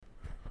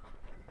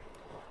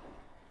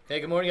Hey,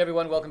 good morning,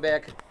 everyone. Welcome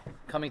back.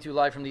 Coming to you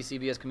live from the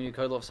CBS Community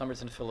College of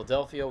Somerset,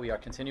 Philadelphia. We are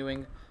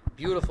continuing.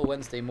 Beautiful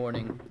Wednesday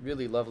morning,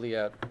 really lovely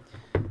out.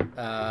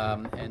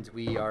 And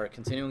we are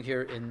continuing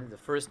here in the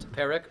first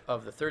perek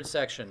of the third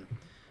section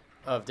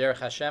of Derech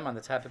Hashem on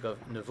the topic of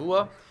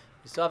Nevuah.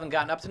 We still haven't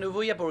gotten up to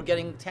Nevuah yet, but we're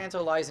getting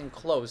tantalizing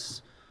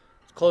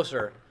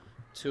closer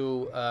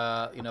to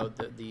the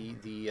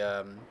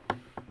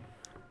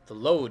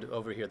load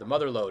over here, the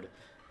mother load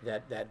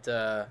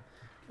that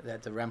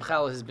the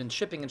Ramchal has been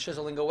chipping and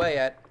chiseling away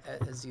at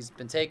as he's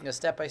been taking us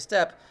step by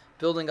step,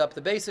 building up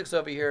the basics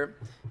over here,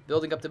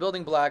 building up the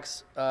building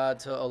blocks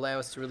to allow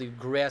us to really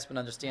grasp and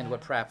understand what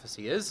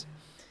prophecy is.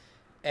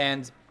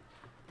 And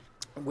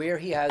where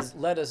he has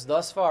led us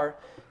thus far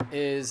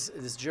is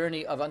this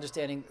journey of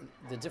understanding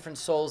the different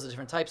souls, the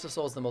different types of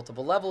souls, the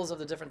multiple levels of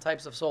the different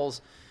types of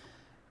souls,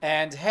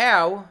 and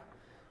how,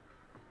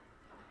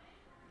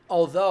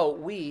 although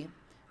we,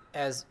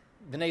 as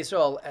Bnei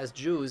Yisrael, as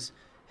Jews,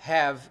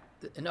 have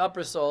an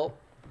upper soul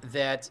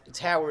that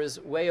towers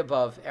way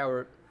above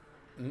our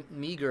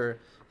meager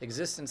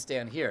existence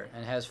down here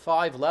and has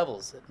 5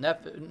 levels,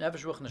 Nefesh,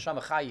 Ruach,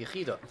 Neshama, Chai,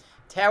 Yechida,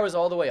 towers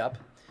all the way up.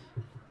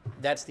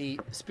 That's the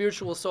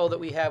spiritual soul that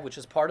we have, which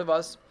is part of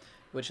us,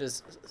 which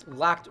is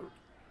locked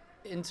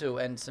into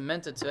and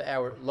cemented to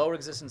our lower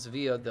existence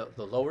via the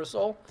lower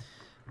soul.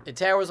 It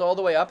towers all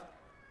the way up,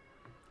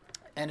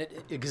 and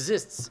it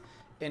exists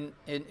in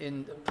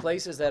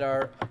places that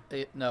are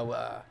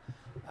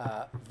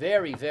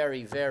very,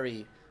 very,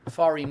 very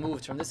far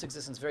removed from this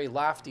existence, very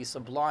lofty,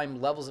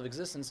 sublime levels of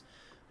existence,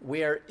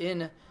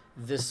 wherein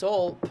the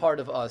soul part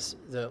of us,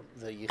 the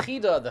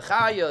Yechida, the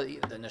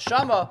Chaya, the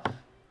Neshama,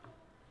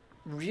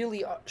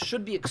 really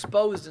should be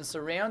exposed and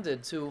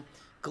surrounded to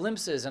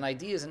glimpses and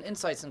ideas and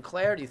insights and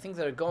clarity, things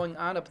that are going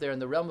on up there in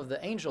the realm of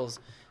the angels,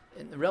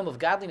 in the realm of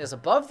godliness,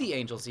 above the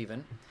angels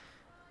even.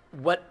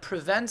 What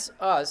prevents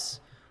us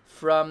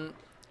from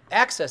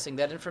accessing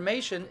that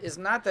information is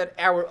not that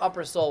our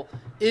upper soul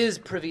is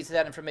privy to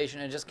that information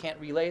and just can't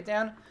relay it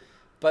down,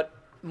 but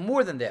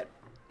more than that,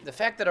 the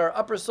fact that our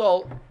upper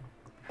soul,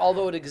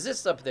 although it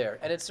exists up there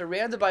and it's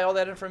surrounded by all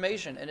that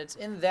information and it's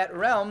in that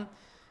realm,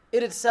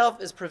 it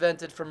itself is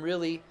prevented from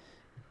really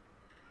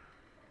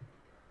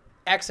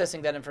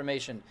accessing that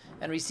information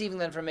and receiving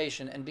that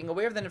information and being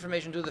aware of that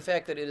information due to the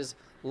fact that it is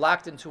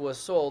locked into a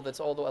soul that's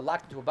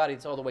locked into a body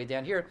that's all the way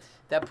down here.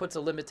 That puts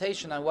a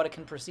limitation on what it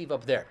can perceive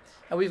up there.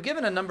 And we've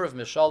given a number of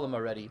mishalim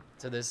already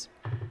to this,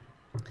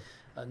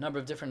 a number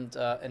of different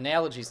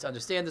analogies to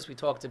understand this. We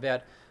talked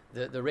about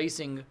the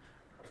racing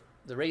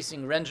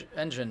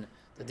engine,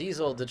 the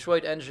diesel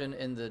Detroit engine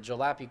in the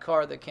jalopy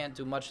car that can't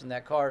do much in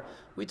that car.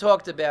 We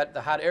talked about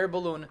the hot air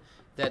balloon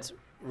that's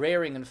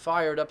raring and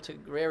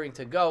raring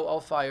to go,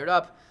 all fired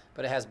up,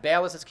 but it has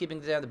ballast that's keeping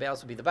it down. The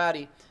ballast would be the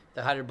body.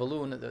 The hot air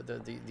balloon,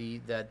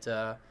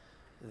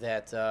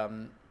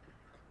 that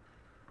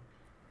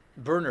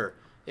burner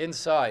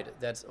inside,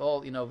 that's all,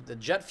 the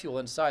jet fuel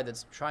inside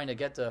that's trying to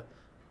get the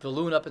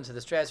balloon up into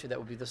the stratosphere, that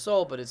would be the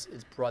soul, but it's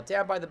brought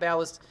down by the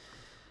ballast.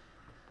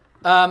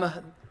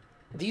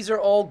 These are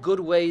all good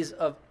ways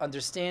of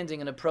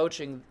understanding and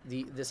approaching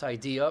this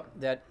idea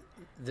that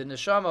the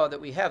neshama that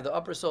we have, the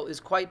upper soul, is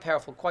quite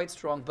powerful, quite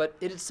strong, but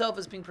it itself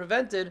is being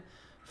prevented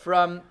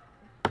from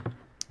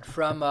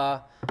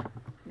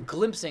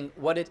glimpsing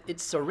what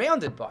it's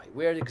surrounded by,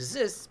 where it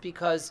exists,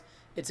 because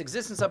its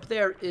existence up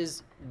there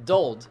is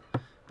dulled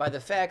by the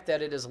fact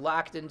that it is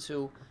locked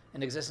into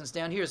an existence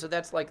down here. So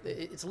that's like,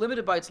 it's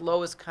limited by its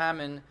lowest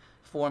common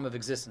form of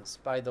existence,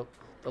 by the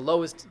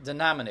lowest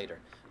denominator,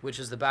 which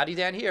is the body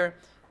down here.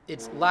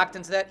 It's locked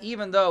into that,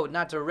 even though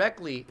not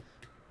directly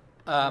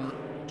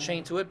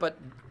chained to it, but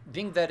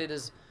being that it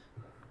is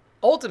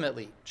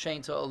ultimately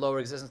chained to a lower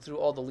existence through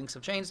all the links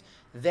of chains,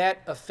 that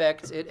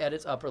affects it at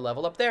its upper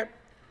level up there.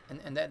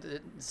 And that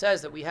it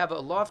says that we have a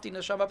lofty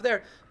neshama up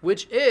there,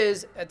 which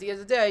is, at the end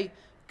of the day,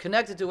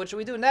 connected to, what should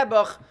we do,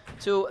 nebuch,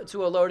 to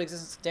a lower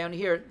existence down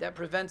here. That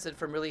prevents it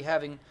from really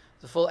having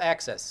the full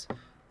access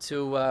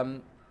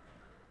to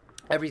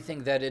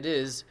everything that it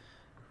is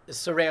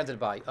surrounded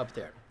by up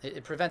there.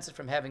 It prevents it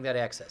from having that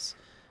access.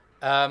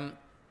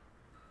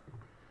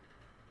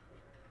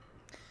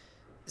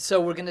 So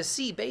we're going to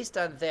see, based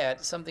on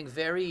that, something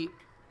very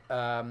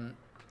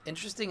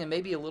interesting and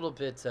maybe a little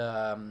bit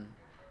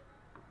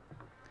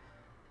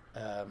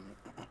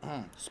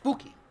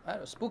spooky. I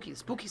don't know,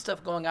 spooky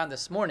stuff going on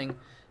this morning,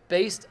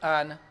 based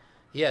on,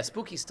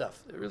 spooky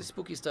stuff, really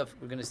spooky stuff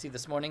we're going to see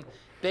this morning,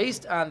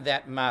 based on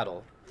that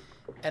model.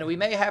 And we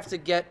may have to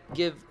give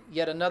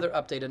yet another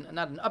update, and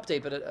not an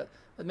update, but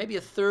maybe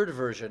a third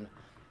version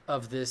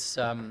of this,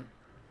 the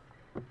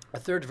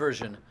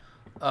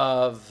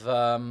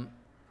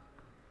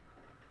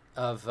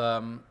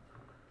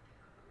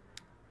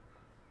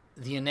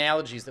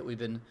analogies that we've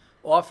been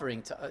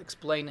offering to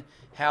explain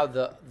how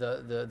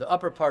the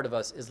upper part of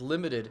us is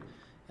limited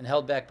and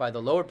held back by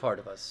the lower part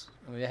of us.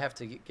 And we have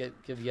to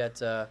give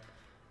yet a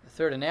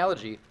third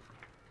analogy.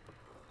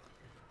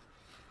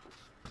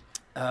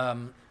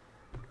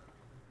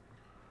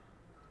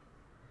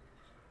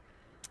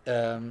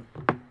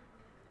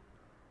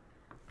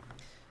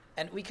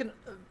 and we can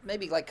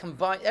maybe like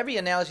combine every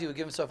analogy we've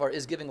given so far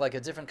is giving like a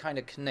different kind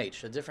of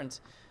knetch, a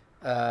different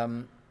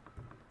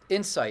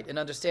insight and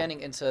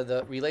understanding into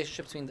the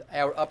relationship between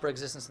our upper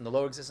existence and the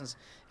lower existence,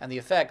 and the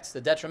effects,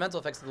 the detrimental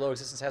effects that the lower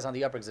existence has on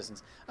the upper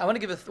existence. I want to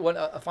give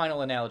a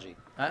final analogy.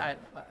 A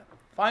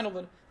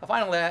final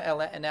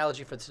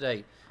analogy for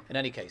today. In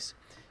any case,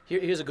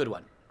 here's a good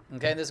one.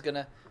 Okay, and this is going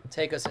to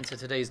take us into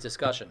today's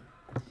discussion.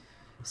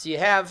 So you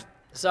have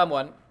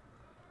someone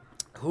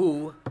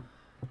who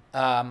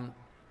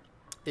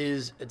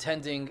is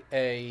attending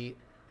a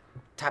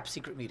top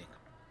secret meeting.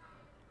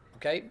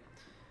 Okay?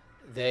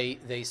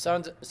 They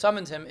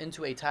summoned him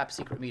into a top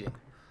secret meeting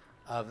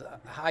of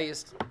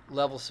highest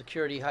level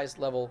security, highest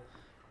level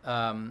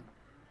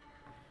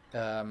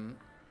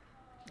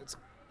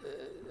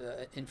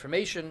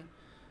information.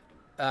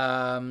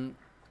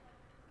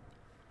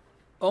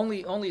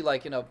 Only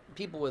like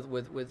people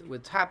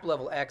with top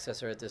level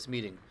access are at this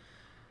meeting.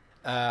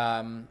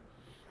 We're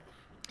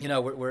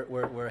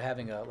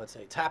having a, let's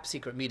say, top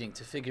secret meeting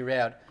to figure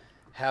out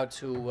how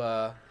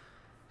to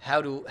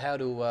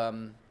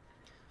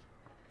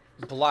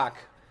block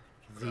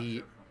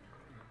the.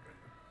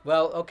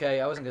 Well,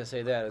 okay, I wasn't going to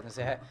say that. I was going to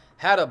say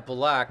how to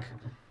block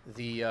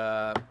the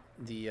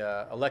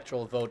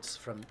electoral votes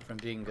from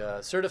being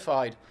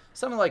certified,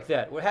 something like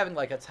that. We're having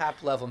like a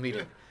top level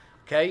meeting,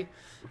 okay,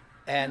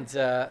 and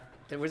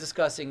we're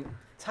discussing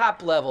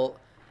top level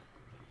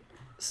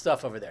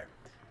stuff over there.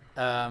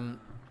 Hardly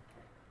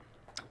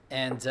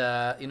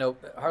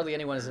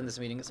anyone is in this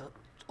meeting. It's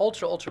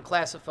ultra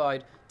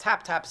classified,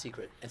 top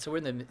secret. And so we're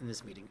in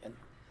this meeting and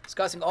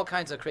discussing all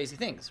kinds of crazy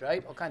things,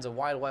 right? All kinds of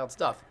wild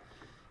stuff.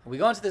 And we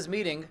go into this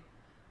meeting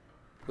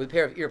with a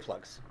pair of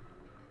earplugs,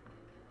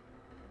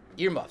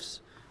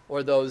 earmuffs,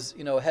 or those,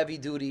 heavy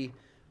duty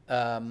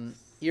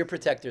ear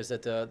protectors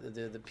that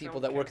the people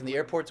that work in the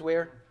airports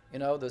wear.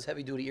 Those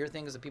heavy duty ear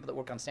things the people that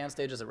work on stand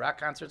stages at rock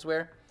concerts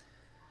wear.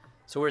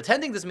 So we're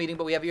attending this meeting,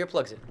 but we have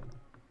earplugs in.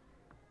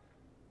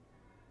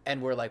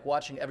 And we're like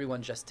watching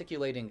everyone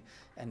gesticulating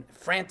and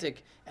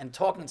frantic and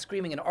talking and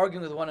screaming and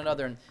arguing with one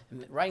another and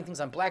writing things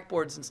on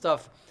blackboards and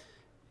stuff.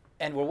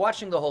 And we're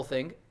watching the whole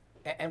thing,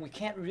 and we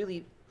can't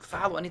really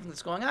follow anything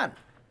that's going on.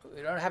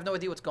 We don't have no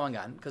idea what's going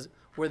on because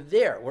we're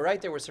there. We're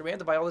right there. We're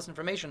surrounded by all this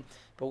information,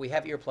 but we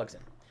have earplugs in.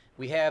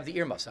 We have the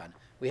earmuffs on.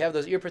 We have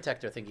those ear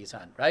protector thingies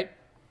on, right?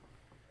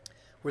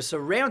 We're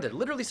surrounded,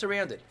 literally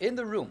surrounded, in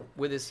the room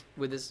with this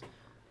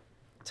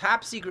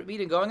top secret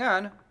meeting going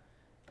on.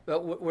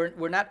 But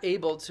we're not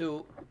able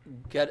to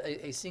get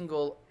a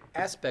single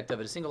aspect of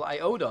it, a single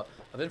iota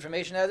of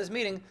information out of this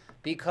meeting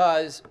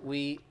because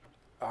we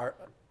are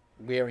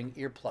wearing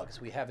earplugs.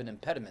 We have an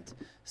impediment,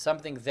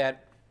 something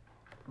that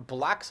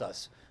blocks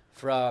us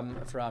from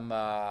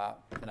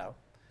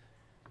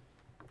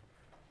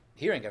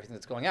hearing everything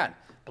that's going on,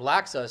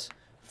 blocks us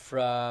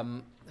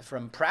from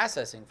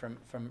processing,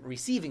 from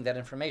receiving that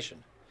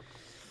information.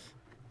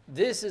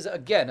 This is,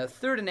 again, a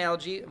third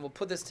analogy, and we'll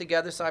put this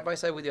together side by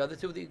side with the other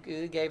two that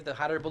you gave, the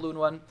hot air balloon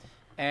one,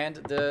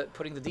 and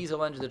putting the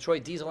diesel engine, the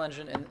Detroit diesel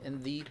engine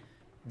in the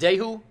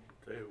Dehu.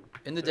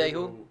 In the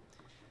Dehu.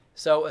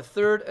 So a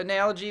third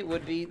analogy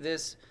would be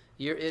this.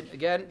 You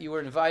were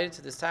invited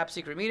to this top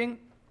secret meeting,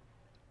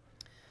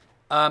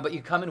 but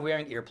you come in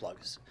wearing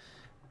earplugs.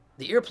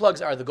 The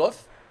earplugs are the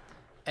guf,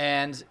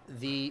 and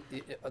the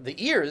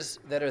ears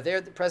that are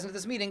there present at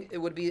this meeting, it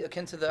would be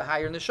akin to the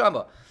higher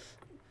neshama.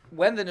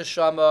 When the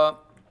neshama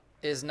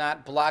is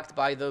not blocked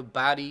by the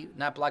body,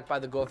 not blocked by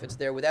the guf, it's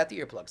there without the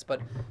earplugs.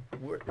 But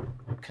we're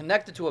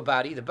connected to a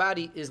body. The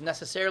body is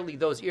necessarily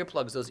those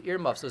earplugs, those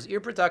earmuffs, those ear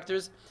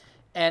protectors,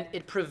 and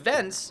it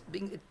prevents,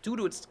 due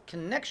to its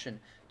connection,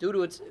 due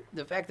to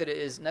the fact that it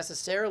is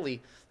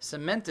necessarily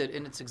cemented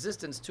in its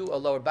existence to a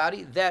lower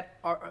body,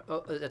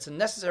 that's a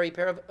necessary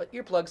pair of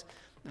earplugs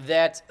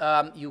that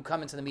you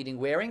come into the meeting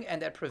wearing,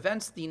 and that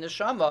prevents the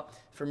neshama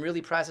from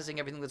really processing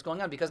everything that's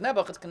going on, because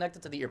nebuch is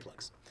connected to the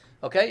earplugs.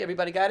 Okay,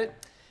 everybody got it?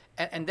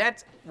 And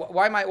that's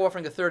why am I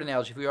offering a third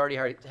analogy if we already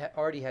had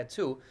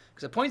two?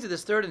 Because the point of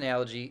this third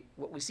analogy,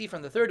 what we see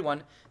from the third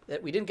one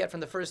that we didn't get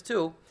from the first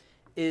two,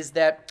 is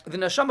that the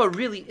neshama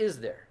really is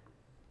there.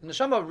 The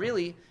neshama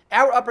really,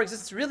 our upper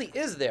existence really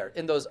is there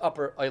in those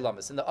upper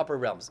olamas, in the upper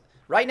realms.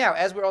 Right now,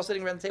 as we're all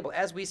sitting around the table,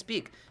 as we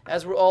speak,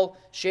 as we're all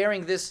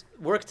sharing this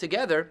work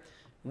together,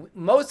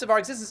 most of our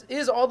existence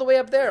is all the way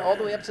up there, all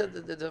the way up to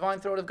the divine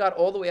throne of God,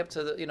 all the way up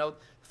to the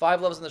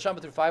 5 levels in the neshama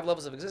through 5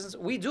 levels of existence.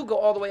 We do go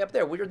all the way up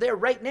there. We're there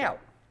right now.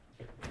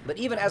 But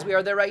even as we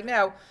are there right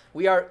now,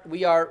 we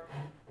are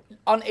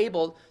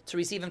unable to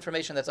receive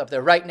information that's up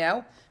there right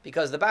now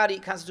because the body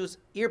constitutes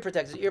ear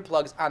protectors,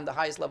 earplugs on the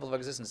highest level of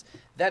existence.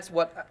 That's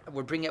what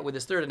we're bringing out with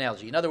this third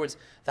analogy. In other words,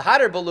 the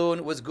hot air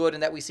balloon was good in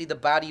that we see the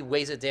body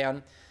weighs it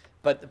down.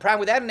 But the problem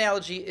with that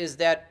analogy is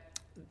that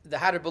the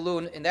hot air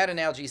balloon in that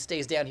analogy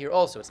stays down here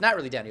also. It's not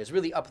really down here. It's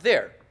really up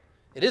there.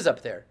 It is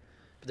up there.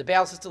 But the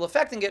balance is still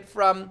affecting it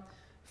from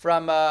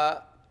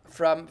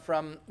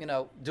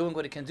doing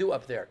what it can do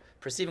up there,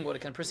 perceiving what it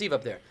can perceive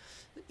up there.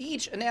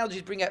 Each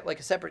analogy bring out like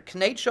a separate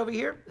knetch over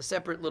here, a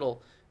separate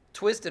little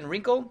twist and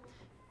wrinkle,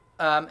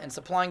 and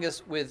supplying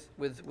us with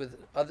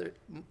other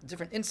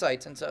different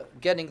insights into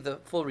getting the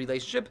full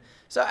relationship.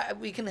 So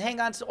we can hang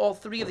on to all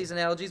three of these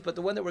analogies, but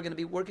the one that we're going to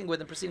be working with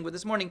and proceeding with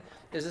this morning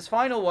is this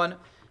final one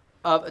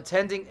of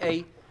attending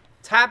a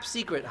top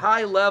secret,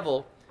 high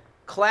level,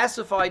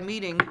 classified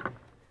meeting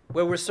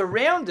where we're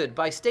surrounded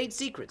by state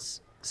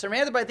secrets,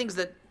 surrounded by things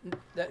that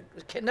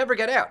can never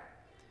get out.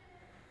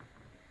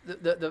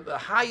 The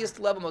highest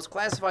level, most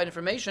classified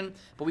information,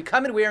 but we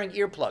come in wearing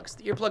earplugs.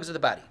 The earplugs are the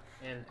body.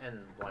 And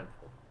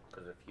blindfold.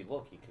 Because if you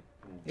look, you could...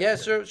 Yeah,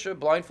 sure.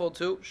 Blindfold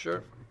too.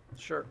 Sure.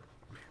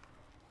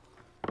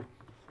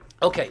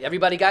 Okay,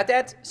 everybody got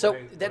that? So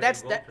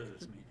that's that.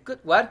 Good.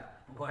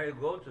 What? Why you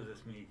go to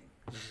this meeting?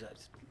 It's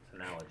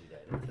an analogy,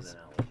 Dad. It's an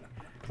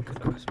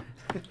analogy.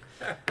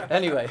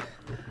 Anyway.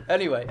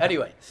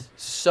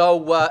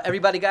 So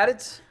everybody got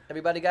it?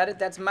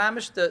 That's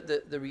mamish,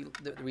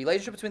 the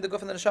relationship between the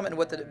guf and the neshama and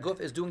what the guf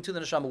is doing to the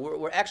neshama.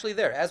 We're actually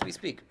there as we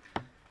speak.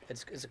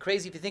 It's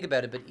crazy if you think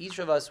about it, but each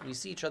of us, we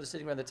see each other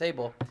sitting around the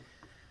table.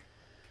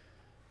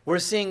 We're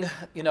seeing,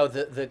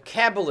 the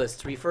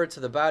Kabbalists refer to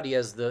the body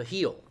as the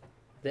heel,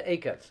 the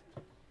akev.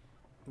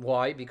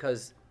 Why?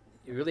 Because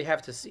you really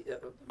have to see,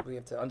 we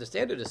have to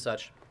understand it as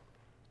such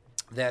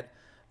that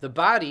the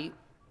body,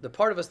 the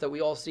part of us that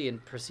we all see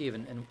and perceive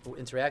and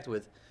interact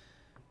with,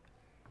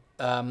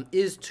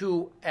 is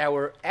to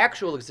our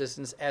actual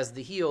existence as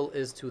the heel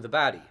is to the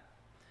body.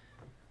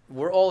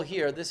 We're all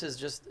here. This is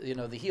just,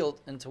 the heel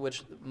into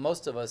which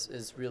most of us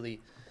is really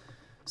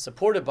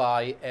supported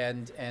by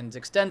and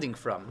extending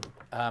from.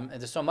 And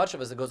there's so much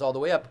of us that goes all the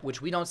way up,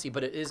 which we don't see,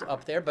 but it is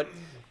up there. But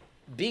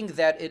being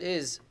that it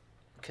is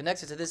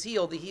connected to this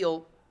heel, the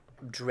heel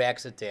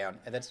drags it down.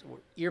 And that's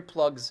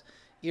earplugs,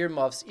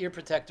 earmuffs, ear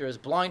protectors,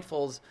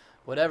 blindfolds,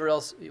 whatever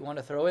else you want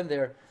to throw in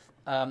there,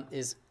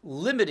 is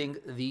limiting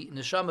the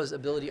neshama's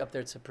ability up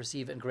there to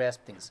perceive and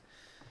grasp things.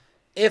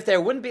 If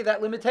there wouldn't be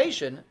that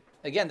limitation,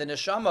 again, the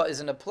neshama is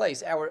in a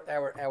place,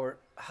 our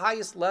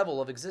highest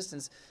level of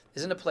existence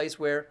is in a place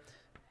where,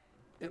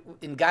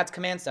 in God's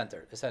command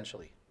center,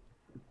 essentially.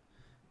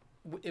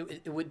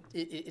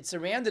 It's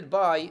surrounded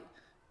by,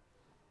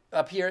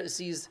 up here it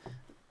sees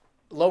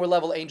lower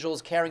level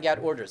angels carrying out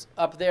orders.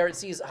 Up there it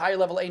sees higher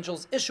level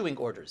angels issuing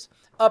orders.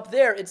 Up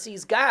there it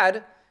sees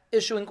God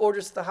issuing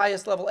orders to the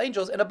highest level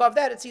angels. And above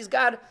that it sees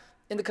God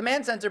in the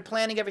command center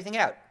planning everything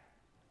out.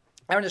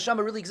 Our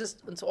neshama really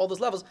exists into all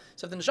those levels.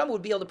 So if the neshama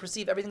would be able to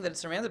perceive everything that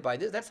it's surrounded by,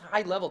 that's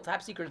high level,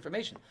 top secret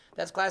information.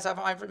 That's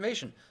classified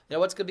information.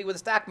 What's going to be with the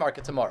stock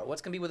market tomorrow?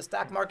 What's going to be with the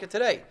stock market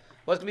today?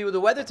 What's going to be with the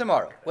weather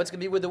tomorrow? What's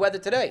going to be with the weather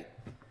today?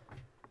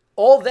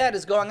 All that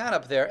is going on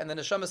up there, and the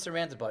neshama is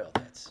surrounded by all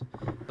that.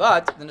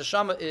 But the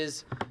neshama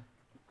is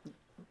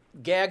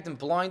gagged and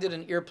blinded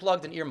and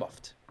earplugged and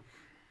earmuffed.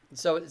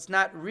 So it's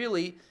not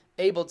really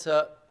able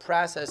to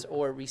process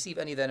or receive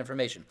any of that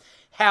information.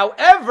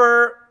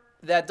 However,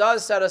 that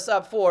does set us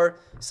up for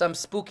some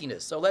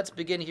spookiness. So let's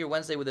begin here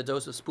Wednesday with a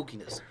dose of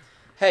spookiness.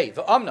 Hey,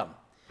 v'amnam,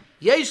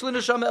 yesh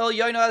l'neshama el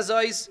yoyna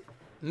azayis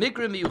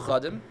mikrim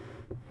miyuchadim.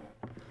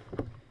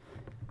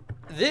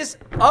 This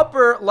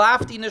upper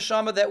lofty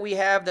neshama that we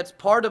have, that's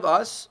part of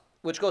us,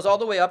 which goes all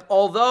the way up,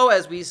 although,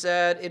 as we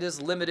said, it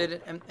is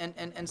limited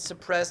and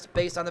suppressed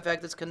based on the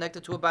fact that it's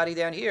connected to a body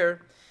down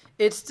here,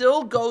 it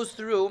still goes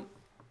through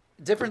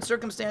different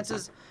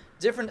circumstances,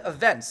 different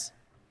events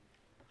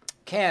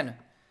can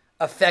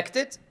affect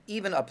it,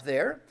 even up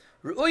there.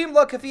 Ru'uyim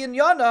lo kafi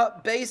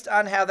yana, based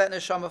on how that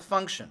neshama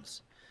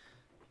functions.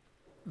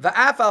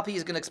 Va'afal pi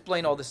is going to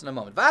explain all this in a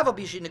moment. Va'afal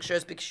pi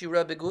she'nikshers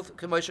b'kshira b'guf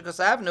k'moshe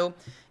kasavnu,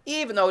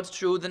 even though it's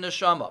true, the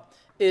neshama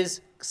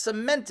is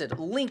cemented,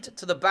 linked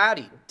to the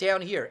body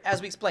down here,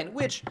 as we explained,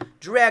 which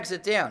drags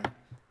it down,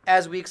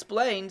 as we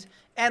explained,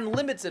 and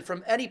limits it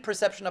from any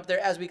perception up there,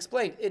 as we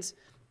explained. It's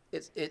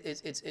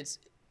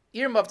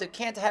earmuffed. It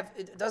can't have.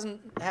 It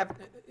doesn't have.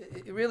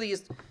 It really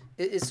is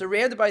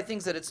surrounded by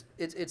things that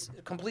it's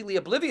completely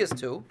oblivious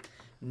to.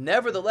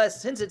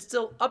 Nevertheless, since it's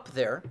still up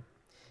there,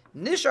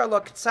 nishar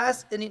lo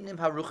ktsas ininim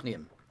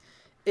haruchnim.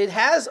 It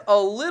has a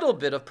little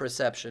bit of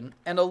perception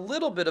and a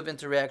little bit of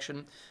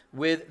interaction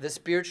with the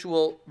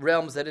spiritual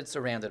realms that it's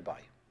surrounded by.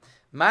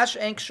 Mash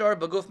enkshar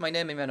baguf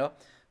ma'nei mimeno.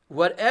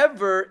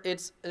 Whatever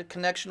its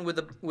connection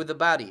with the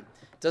body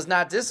does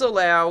not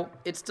disallow,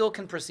 it still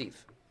can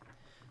perceive.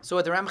 So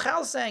what the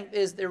Ramchal is saying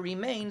is there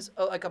remains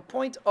like a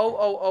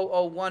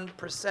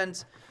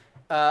 0.00001%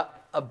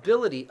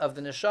 ability of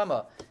the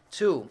neshama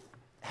to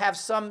have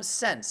some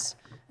sense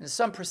and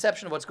some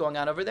perception of what's going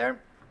on over there,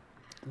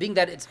 being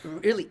that it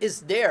really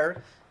is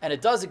there and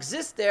it does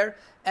exist there,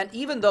 and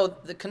even though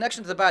the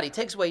connection to the body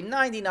takes away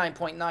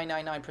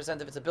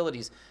 99.999% of its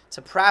abilities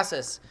to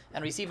process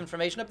and receive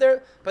information up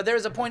there, but there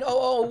is a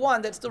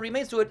 0.0001 that still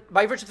remains to it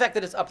by virtue of the fact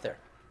that it's up there.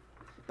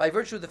 By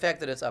virtue of the fact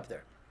that it's up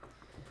there.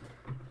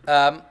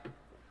 And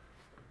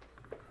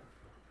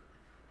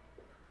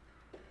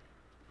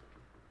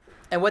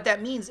what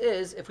that means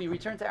is, if we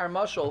return to our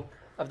mashal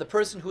of the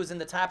person who is in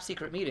the top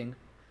secret meeting,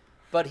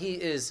 but he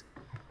is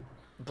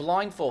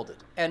blindfolded,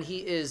 and he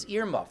is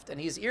earmuffed, and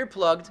he is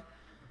earplugged,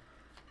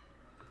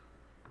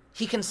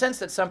 he can sense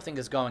that something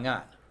is going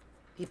on.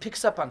 He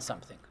picks up on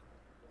something.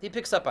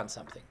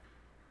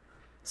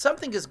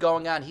 Something is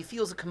going on. He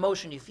feels a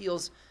commotion. He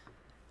feels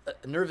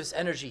a nervous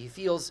energy. He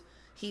feels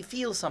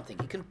something.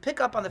 He can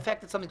pick up on the fact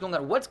that something's going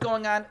on. What's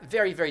going on?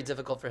 Very, very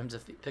difficult for him to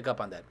pick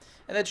up on that.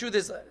 And the truth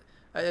is,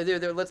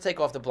 let's take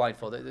off the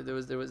blindfold.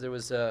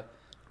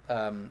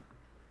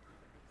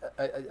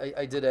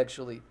 I did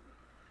actually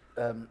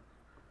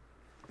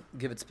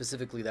give it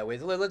specifically that way.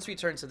 Let's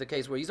return to the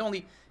case where he's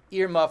only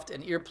ear muffed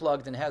and ear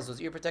plugged and has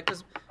those ear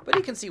protectors, but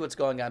he can see what's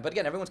going on. But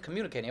again, everyone's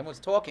communicating, everyone's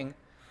talking.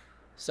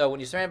 So when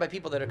you're surrounded by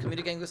people that are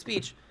communicating with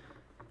speech,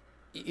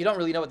 you don't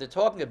really know what they're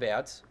talking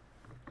about,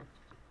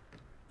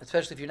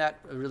 especially if you're not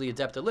really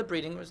adept at lip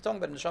reading. We're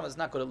talking about neshama is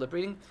not good at lip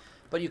reading,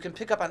 but you can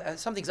pick up on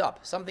something's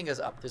up. Something is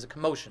up. There's a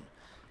commotion.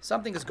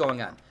 Something is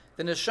going on.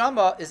 The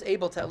neshama is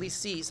able to at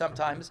least see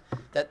sometimes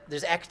that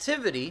there's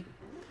activity,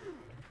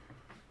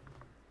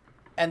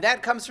 and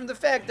that comes from the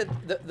fact that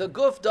the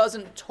guf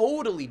doesn't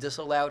totally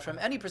disallow it from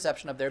any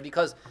perception up there,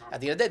 because at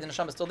the end of the day, the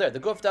neshama is still there. The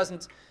guf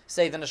doesn't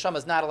say the neshama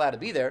is not allowed to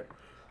be there.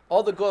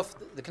 All the guf,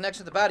 the connection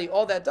to the body,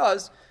 all that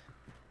does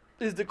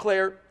is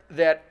declare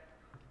that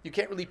you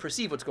can't really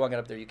perceive what's going on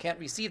up there. You can't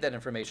receive that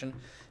information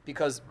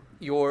because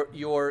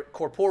you're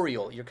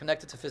corporeal. You're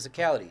connected to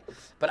physicality.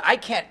 But I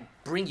can't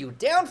bring you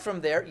down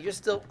from there. You're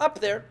still up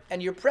there,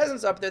 and your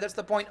presence up there, that's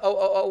the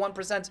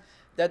 0.0001%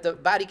 that the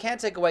body can't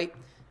take away.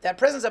 That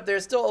presence up there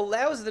still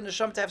allows the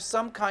neshama to have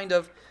some kind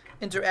of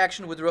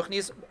interaction with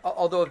ruchnius,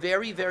 although a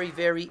very, very,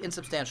 very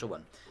insubstantial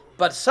one.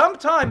 But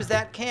sometimes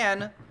that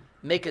can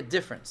make a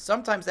difference.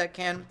 Sometimes that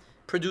can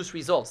produce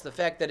results. The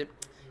fact that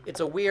it's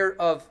aware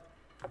of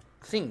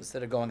things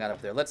that are going on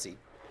up there. Let's see.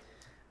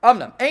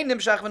 The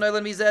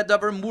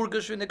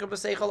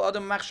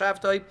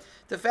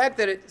fact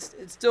that it's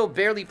still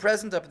barely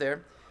present up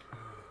there,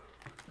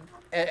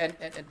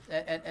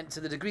 and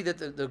to the degree that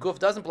the guf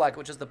doesn't block it,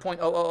 which is the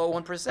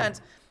 0.0001%,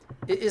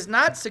 is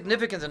not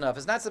significant enough,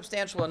 is not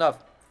substantial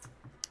enough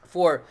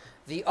for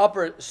the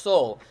upper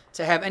soul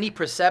to have any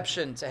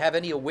perception, to have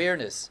any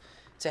awareness,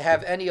 to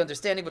have any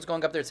understanding of what's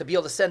going up there, to be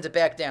able to send it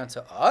back down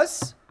to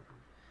us,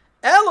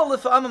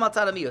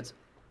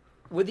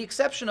 with the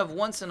exception of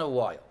once in a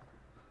while,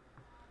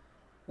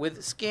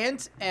 with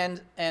scant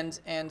and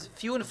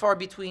few and far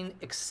between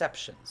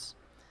exceptions.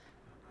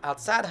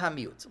 Outside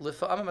hamiut,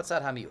 lifa'amim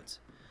outside hamiut.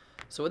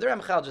 So what the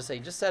Ramchal just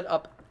said,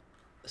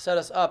 set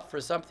us up for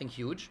something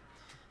huge.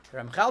 The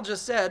Ramchal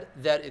just said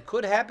that it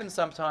could happen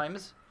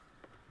sometimes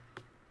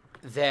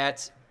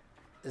that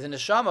the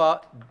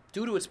neshama,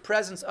 due to its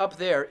presence up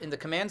there in the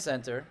command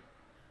center,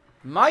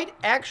 might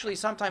actually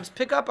sometimes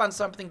pick up on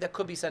something that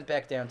could be sent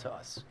back down to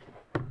us.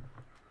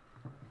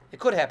 It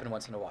could happen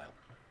once in a while.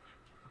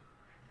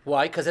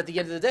 Why? Because at the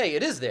end of the day,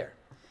 it is there.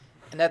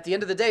 And at the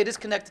end of the day, it is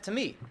connected to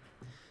me.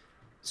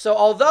 So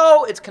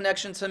although it's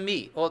connection to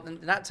me, well,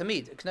 not to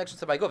me, connection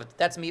to my guf,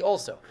 that's me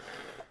also.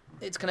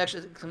 It's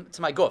connection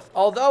to my guf.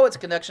 Although it's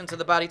connection to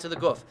the body, to the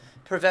guf,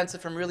 prevents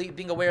it from really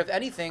being aware of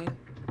anything,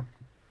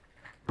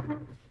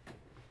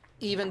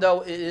 even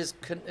though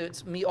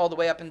it's me all the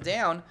way up and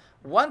down.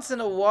 Once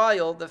in a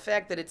while, the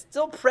fact that it's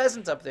still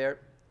present up there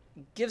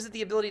gives it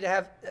the ability to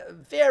have a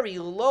very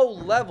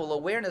low-level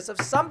awareness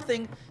of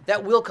something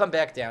that will come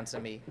back down to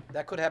me.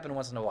 That could happen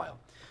once in a while.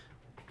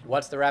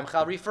 What's the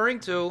Ramchal referring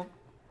to?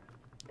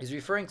 He's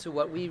referring to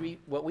what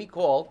we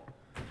call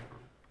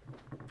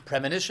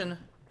premonition,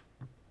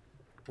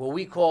 what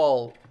we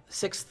call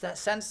sixth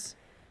sense,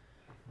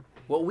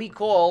 what we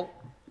call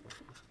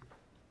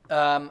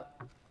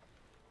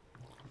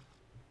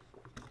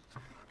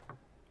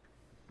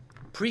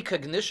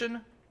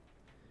precognition.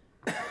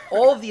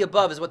 All of the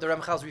above is what the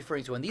Ramchal is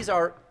referring to, and these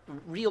are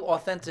real,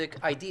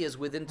 authentic ideas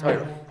within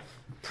Torah.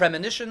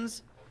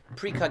 Premonitions,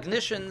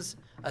 precognitions,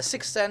 a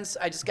sixth sense.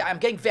 I'm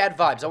getting bad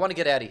vibes. I want to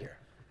get out of here.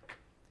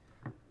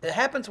 It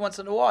happens once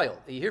in a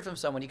while. You hear from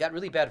someone, you got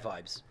really bad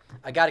vibes.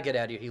 I got to get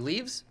out of here. He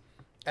leaves,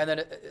 and then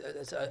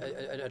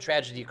a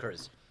tragedy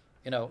occurs.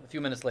 A few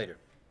minutes later,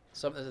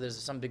 there's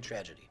some big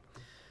tragedy.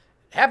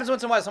 It happens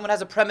once in a while. Someone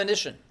has a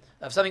premonition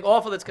of something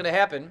awful that's going to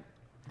happen,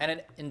 and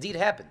it indeed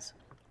happens.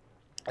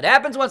 It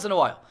happens once in a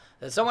while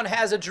that someone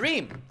has a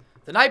dream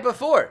the night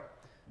before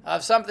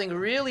of something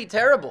really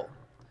terrible,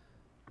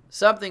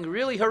 something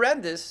really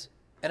horrendous,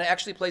 and it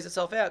actually plays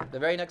itself out the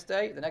very next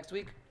day, the next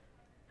week.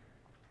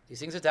 These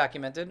things are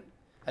documented.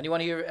 Anyone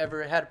here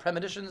ever had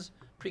premonitions,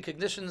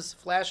 precognitions,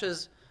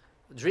 flashes,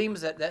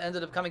 dreams that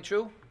ended up coming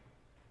true?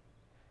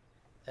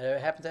 That ever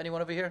happened to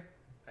anyone over here?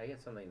 I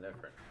get something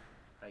different.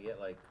 I get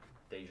like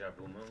deja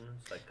vu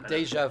moments,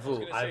 deja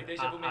vu.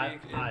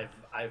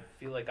 I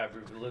feel like I've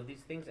relived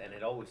these things, and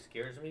it always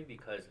scares me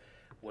because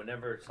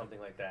whenever something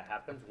like that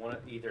happens,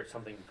 either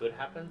something good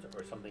happens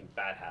or something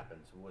bad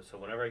happens. So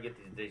whenever I get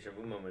these deja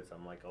vu moments,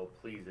 I'm like, oh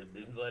please,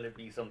 let it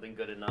be something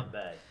good and not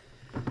bad.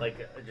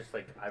 Just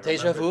like I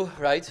Deja remember.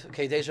 vu, right?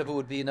 Okay, deja vu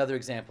would be another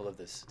example of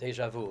this.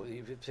 Deja vu.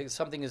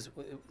 Something is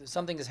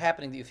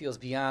happening that you feel is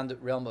beyond the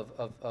realm of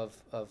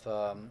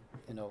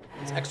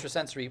it's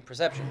extrasensory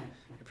perception.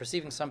 You're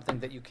perceiving something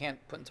that you can't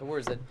put into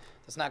words,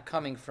 that's not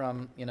coming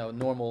from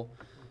normal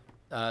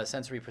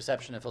sensory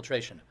perception and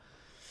filtration.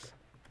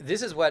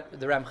 This is what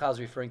the Ramchal is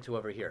referring to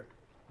over here,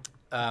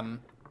 and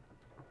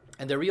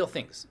they're real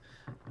things.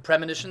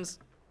 Premonitions.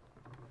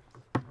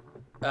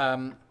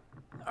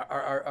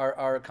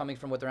 Are coming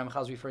from what the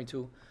Ramchal is referring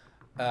to,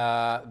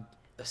 a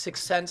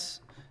sixth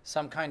sense,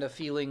 some kind of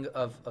feeling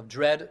of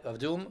dread, of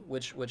doom,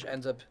 which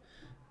ends up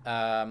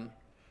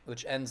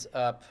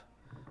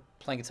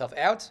playing itself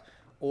out,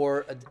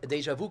 or a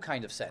deja vu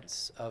kind of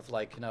sense of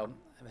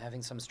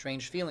having some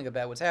strange feeling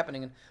about what's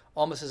happening, and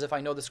almost as if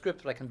I know the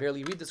script, but I can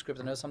barely read the script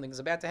and know something is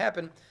about to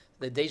happen.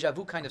 The deja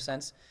vu kind of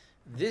sense.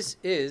 This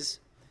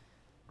is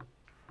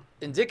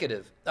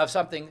indicative of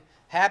something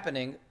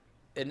happening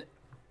in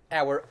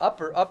our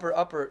upper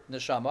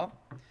neshama,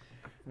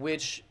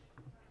 which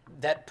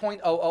that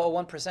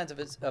 0.001%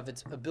 of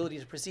its ability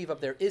to perceive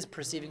up there is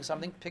perceiving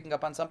something, picking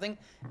up on something,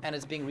 and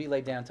it's being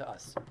relayed down to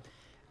us.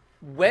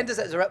 When does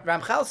that?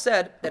 Ramchal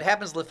said that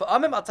happens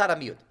l'fa'amim al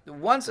taramiyut.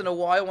 Once in a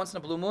while, once in a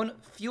blue moon,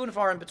 few and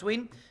far in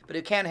between, but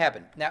it can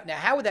happen. Now,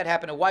 how would that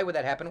happen, and why would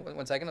that happen?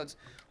 One second, we'll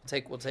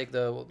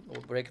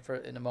break it for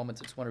in a moment.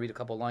 I just want to read a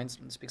couple of lines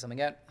and speak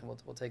something out, and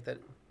we'll take that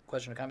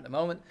question or comment in a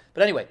moment.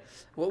 But anyway,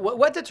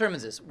 what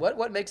determines this?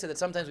 What makes it that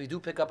sometimes we do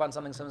pick up on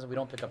something, sometimes we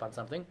don't pick up on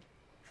something?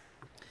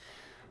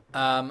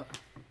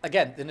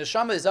 Again, the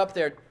neshama is up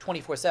there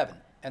 24/7,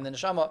 and the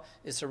neshama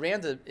is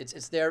surrounded.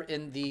 It's there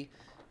in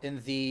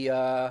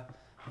those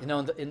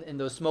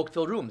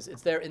smoke-filled rooms.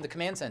 It's there in the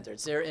command center.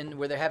 It's there in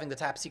where they're having the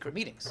top secret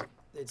meetings.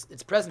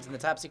 It's present in the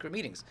top secret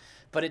meetings,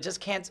 but it just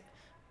can't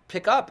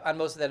pick up on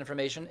most of that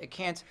information. It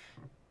can't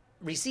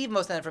receive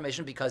most of that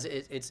information because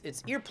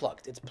it's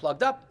ear-plugged. It's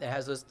plugged up. It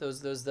has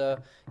those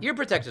ear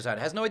protectors on.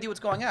 It has no idea what's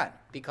going on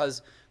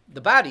because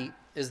the body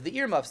is the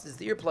earmuffs, is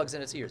the earplugs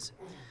in its ears.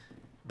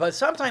 But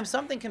sometimes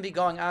something can be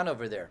going on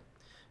over there,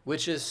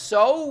 which is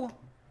so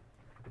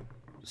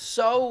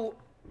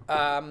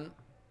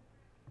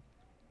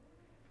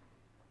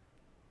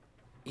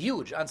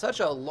huge, on such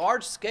a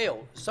large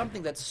scale,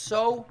 something that's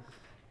so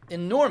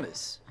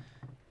enormous,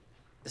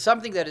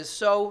 something that is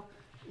so,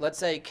 let's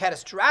say,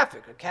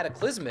 catastrophic or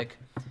cataclysmic,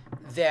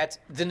 that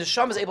the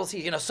neshama is able to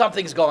see,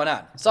 something's going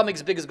on. Something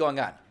big is going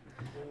on.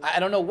 I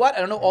don't know what, I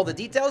don't know all the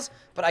details,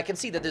 but I can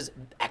see that there's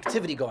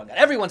activity going on.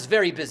 Everyone's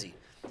very busy,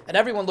 and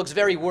everyone looks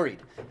very worried,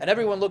 and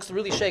everyone looks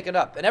really shaken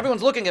up, and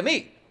everyone's looking at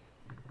me,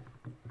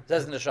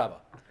 says the neshama.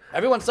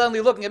 Everyone's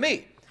suddenly looking at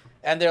me,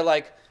 and they're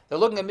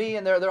looking at me,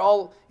 and they're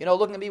all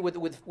looking at me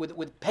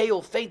with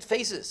pale, faint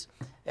faces,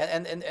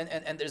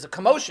 and there's a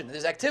commotion,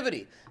 there's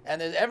activity,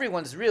 and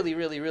everyone's really,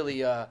 really, really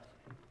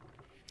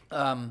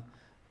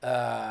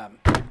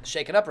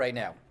shaken up right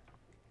now,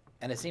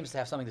 and it seems to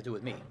have something to do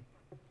with me.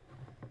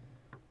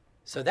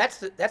 So that's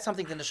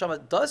something the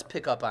neshama does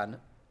pick up on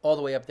all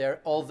the way up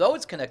there, although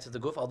it's connected to the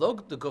guf, although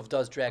the guf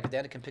does drag it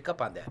down, it can pick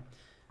up on that.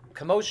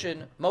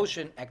 Commotion,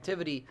 motion,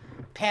 activity,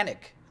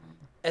 panic,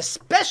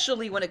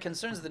 especially when it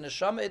concerns the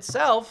neshama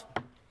itself,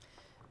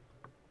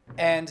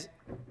 and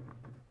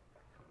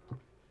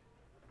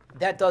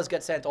that does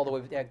get sent all the way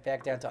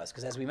back down to us.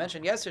 Because as we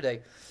mentioned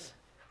yesterday,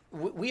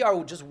 we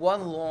are just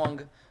one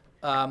long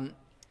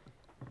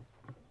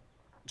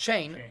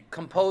chain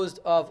composed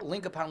of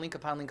link upon link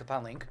upon link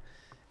upon link,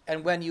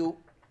 and when you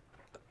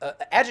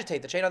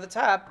agitate the chain on the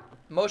top,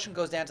 motion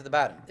goes down to the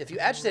bottom. If you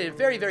agitate it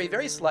very, very,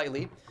 very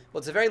slightly, well,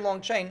 it's a very long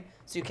chain,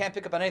 so you can't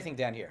pick up on anything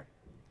down here.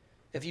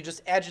 If you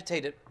just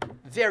agitate it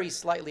very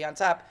slightly on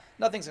top,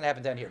 nothing's going to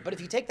happen down here. But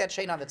if you take that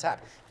chain on the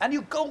top and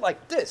you go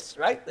like this,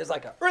 right? There's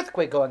like an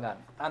earthquake going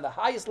on the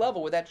highest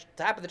level where that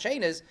top of the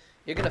chain is,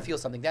 you're going to feel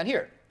something down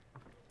here.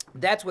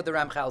 That's what the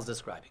Ramchal is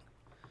describing.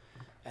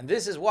 And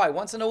this is why,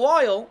 once in a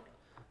while,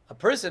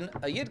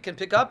 a yid can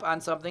pick up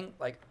on something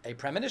like a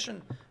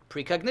premonition,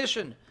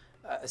 precognition,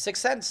 a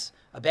sixth sense,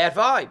 a bad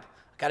vibe.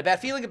 I got a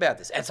bad feeling about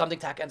this, and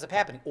something ends up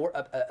happening. Or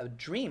a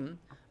dream,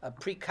 a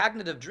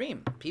precognitive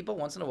dream. People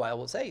once in a while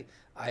will say,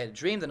 I had a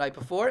dream the night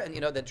before, and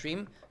that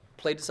dream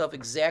played itself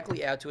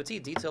exactly out to a T,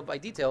 detail by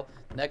detail,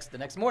 the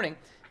next morning.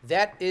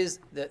 That is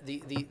the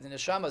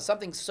neshama,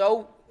 something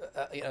so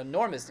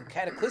enormous and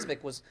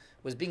cataclysmic was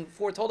being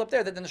foretold up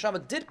there that the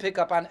neshama did pick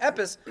up on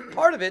epis,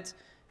 part of it,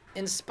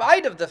 in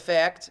spite of the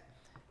fact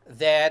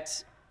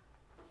that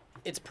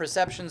its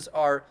perceptions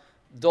are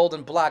dulled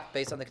and blocked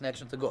based on the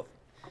connection to guf.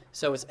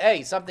 So it's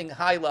something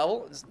high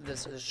level,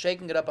 this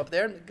shaking it up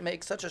there, and it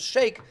makes such a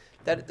shake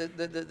that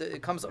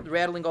it comes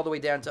rattling all the way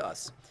down to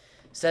us.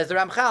 Says the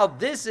Ramchal,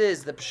 this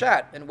is the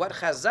pshat, and what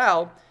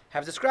Chazal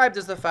have described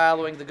as the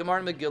following: the Gemara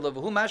in Megillah,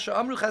 v'hu masha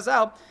amru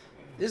Chazal.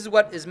 This is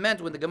what is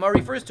meant when the Gemara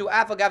refers to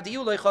afal gav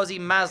diyu lechazi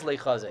maz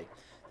lechaze.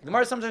 The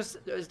Gemara sometimes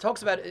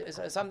talks about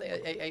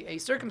a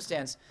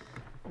circumstance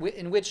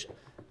in which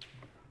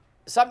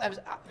sometimes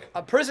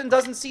a person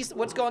doesn't see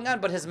what's going on,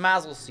 but his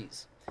mazel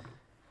sees.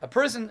 A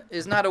person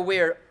is not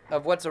aware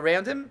of what's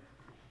around him,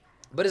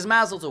 But his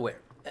mazel's aware.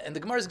 And the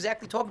Gemara is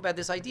exactly talking about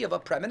this idea of a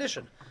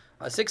premonition,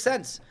 a sixth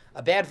sense,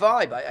 a bad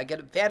vibe. I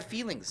get bad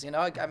feelings.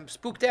 I'm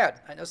spooked out.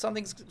 I know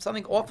something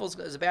awful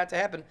is about to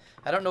happen.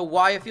 I don't know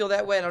why I feel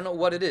that way. I don't know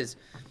what it is.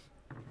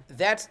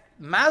 That's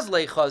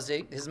mazlei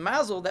chaze, his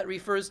mazel, that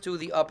refers to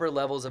the upper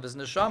levels of his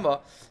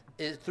neshama,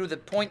 is through the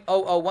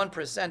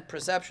 0.001%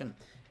 perception,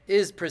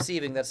 is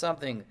perceiving that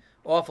something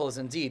awful is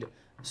indeed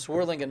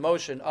swirling in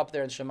motion up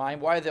there in Shemayim.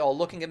 Why are they all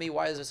looking at me?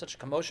 Why is there such a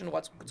commotion?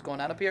 What's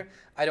going on up here?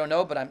 I don't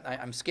know, but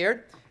I'm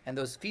scared. And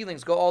those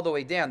feelings go all the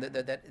way down.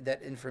 That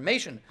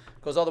information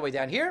goes all the way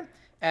down here.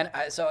 And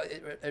so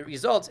it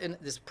results in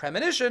this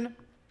premonition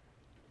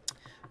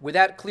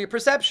without clear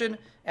perception,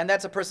 and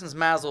that's a person's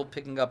mazel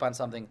picking up on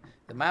something.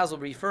 The mazel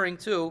referring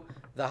to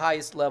the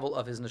highest level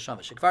of his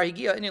neshama.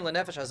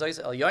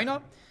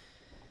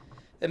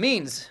 It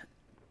means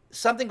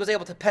something was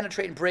able to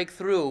penetrate and break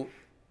through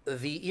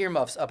the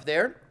earmuffs up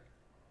there.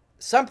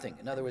 Something,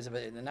 in other words,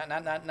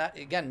 not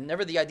again,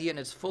 never the idea in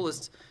its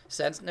fullest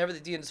sense, never the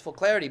idea in its full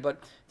clarity,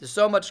 but there's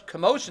so much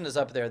commotion is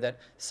up there that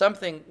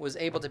something was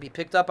able to be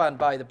picked up on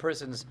by the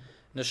person's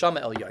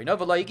neshama el yaino.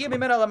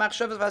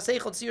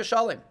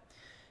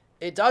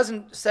 It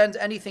doesn't send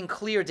anything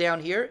clear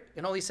down here.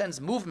 It only sends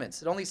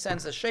movements. It only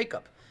sends a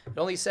shakeup. It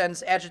only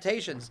sends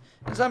agitations.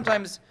 And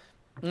sometimes,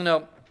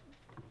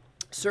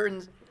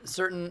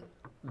 certain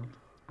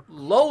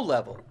low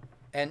level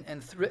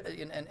and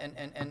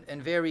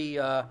very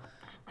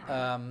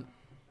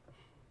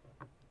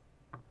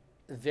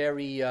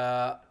very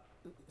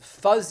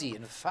fuzzy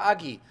and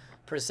foggy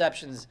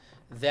perceptions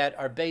that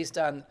are based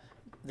on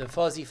the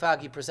fuzzy,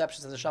 foggy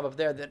perceptions of the Sham up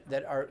there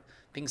that are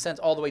being sent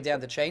all the way down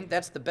the chain.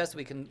 That's the best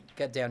we can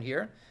get down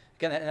here.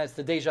 Again, and that's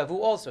the deja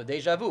vu also.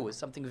 Deja vu is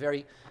something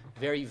very,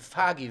 very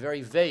foggy,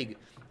 very vague,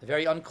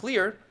 very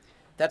unclear.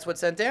 That's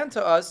what's sent down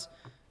to us.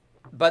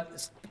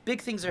 But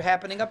big things are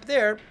happening up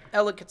there.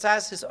 You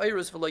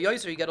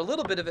get a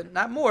little bit of it,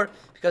 not more,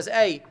 because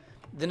A,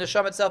 the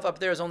neshama itself up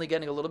there is only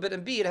getting a little bit,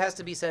 and B, it has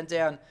to be sent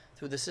down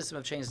through the system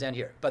of chains down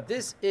here. But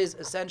this is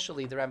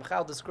essentially the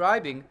Ramchal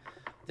describing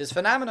this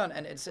phenomenon,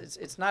 and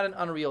it's not an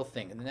unreal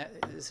thing. And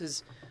this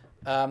is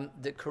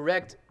the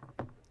correct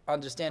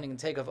understanding and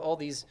take of all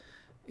these,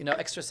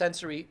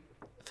 extrasensory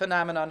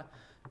phenomenon.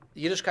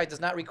 Yiddishkeit does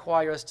not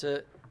require us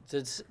to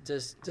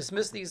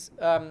dismiss these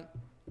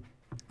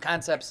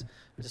concepts,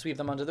 or to sweep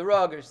them under the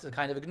rug, or to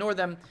kind of ignore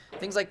them.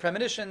 Things like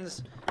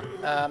premonitions,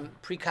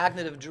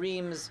 precognitive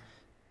dreams,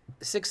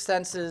 sixth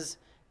senses,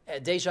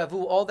 deja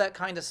vu, all that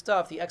kind of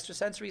stuff, the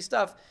extrasensory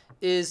stuff,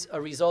 is a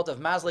result of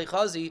mazlei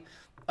chazi,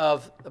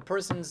 of a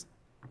person's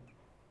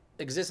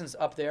existence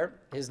up there,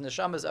 his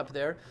neshama is up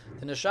there.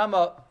 The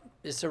neshama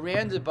is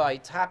surrounded by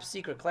top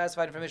secret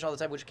classified information all the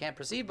time, which you can't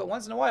perceive, but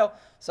once in a while,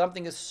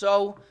 something is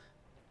so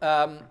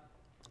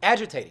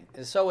agitating,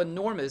 is so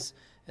enormous,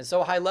 and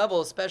so high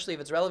level, especially if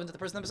it's relevant to the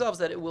person themselves,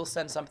 that it will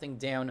send something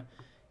down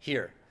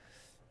here.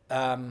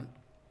 Okay,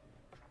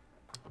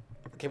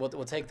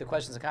 we'll take the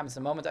questions and comments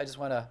in a moment. I just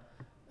want to,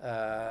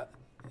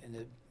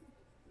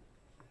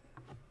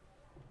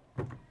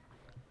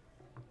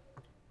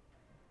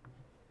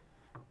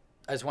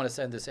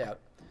 send this out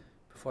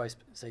before I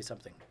say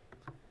something.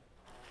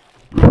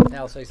 Now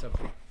I'll say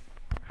something.